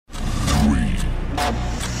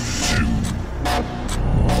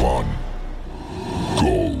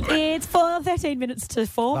13 minutes to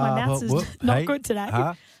 4. My maths is not good today.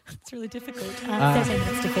 It's really difficult. 13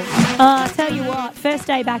 minutes to 4. Tell you what, first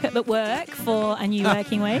day back at the work for a new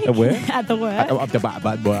working week. At work? At the work.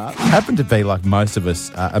 Happen to be, like most of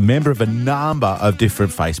us, a member of a number of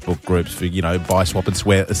different Facebook groups for, buy, swap and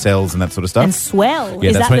sells and that sort of stuff. And swell. Yeah,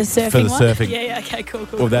 is that that's the surfing for the one? surfing. Yeah, okay, cool.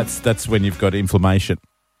 Well, that's when you've got inflammation.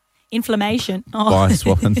 Inflammation. Oh. Buy,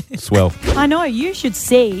 swap and swell. I know, you should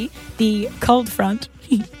see the cold front.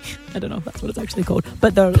 I don't know if that's what it's actually called,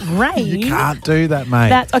 but the rain. You can't do that, mate.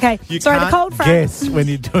 That's okay. You Sorry, can't the cold front. guess when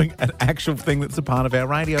you're doing an actual thing that's a part of our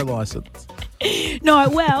radio licence. No,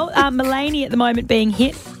 well, Mulaney at the moment being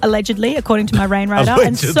hit, allegedly, according to my rain radar,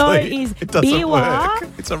 and so is it doesn't Biwa. work.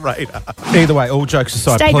 It's a radar. Either way, all jokes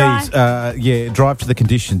aside, Stay please, drive to the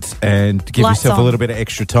conditions and give Lights yourself on. a little bit of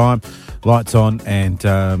extra time. Lights on and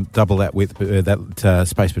double that with that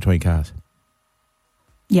space between cars.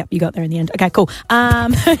 Yep, you got there in the end. Okay, cool.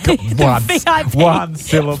 One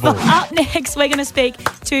syllable. Up next, we're going to speak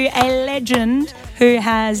to a legend who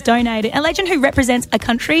has donated, a legend who represents a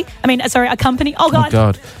company. Oh, God. Oh,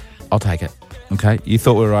 God. I'll take it. Okay. You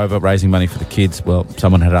thought we were over raising money for the kids. Well,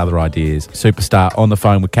 someone had other ideas. Superstar on the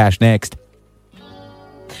phone with cash next.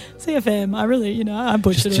 CFM, I really, I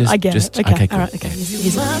butchered it. Just- I get just- it. Okay, okay, all right, okay.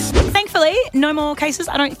 Here's Thankfully, no more cases,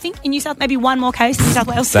 I don't think, in New South, maybe one more case in New South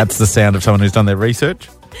Wales. That's the sound of someone who's done their research.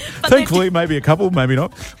 But Thankfully, maybe a couple, maybe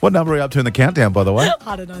not. What number are you up to in the countdown, by the way?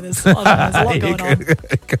 I don't know, there's a lot going on.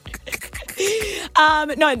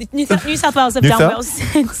 No, New South Wales have done well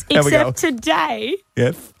since, There we go. except today.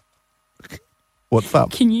 Yes. What's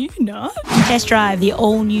up? Can you not? Test drive the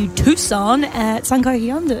all-new Tucson at Sunco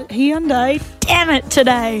Hyundai. Damn it,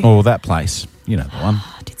 today. Oh, that place. You know the one.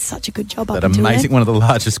 Did such a good job That up until amazing, then. one of the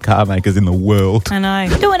largest car makers in the world. I know.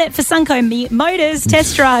 Doing it for Sunco Motors.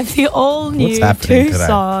 Test drive the all-new What's happening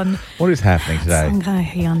Tucson. today? What is happening today? Sunco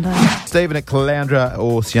Hyundai. Stephen at Caloundra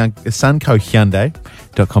or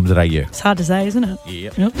suncohyundai.com.au. It's hard to say, isn't it?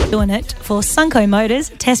 Yep. Doing it for Sunco Motors.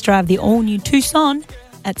 Test drive the all-new Tucson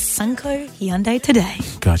at Sunco Hyundai today.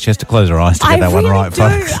 God, she has to close her eyes to get that really one right, do.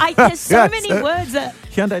 folks. There's so Yes. many words that...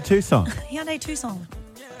 Hyundai Tucson. Hyundai Tucson.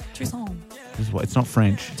 Tucson. It's not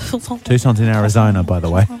French. Tucson. Tucson's in Arizona, by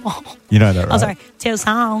the way. You know that, right? Oh, sorry.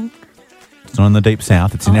 Tucson. It's not in the deep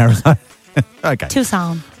south. It's in Arizona. Okay.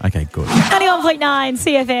 Tucson. Okay, good. 91.9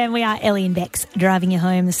 CFM. We are Ellie and Bex driving you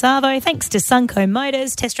home the Savo. Thanks to Sunco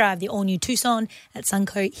Motors. Test drive the all-new Tucson at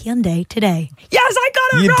Sunco Hyundai today. Yes, I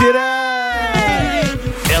got it You right! did it!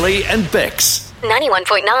 Ellie and Bex.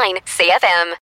 91.9 CFM.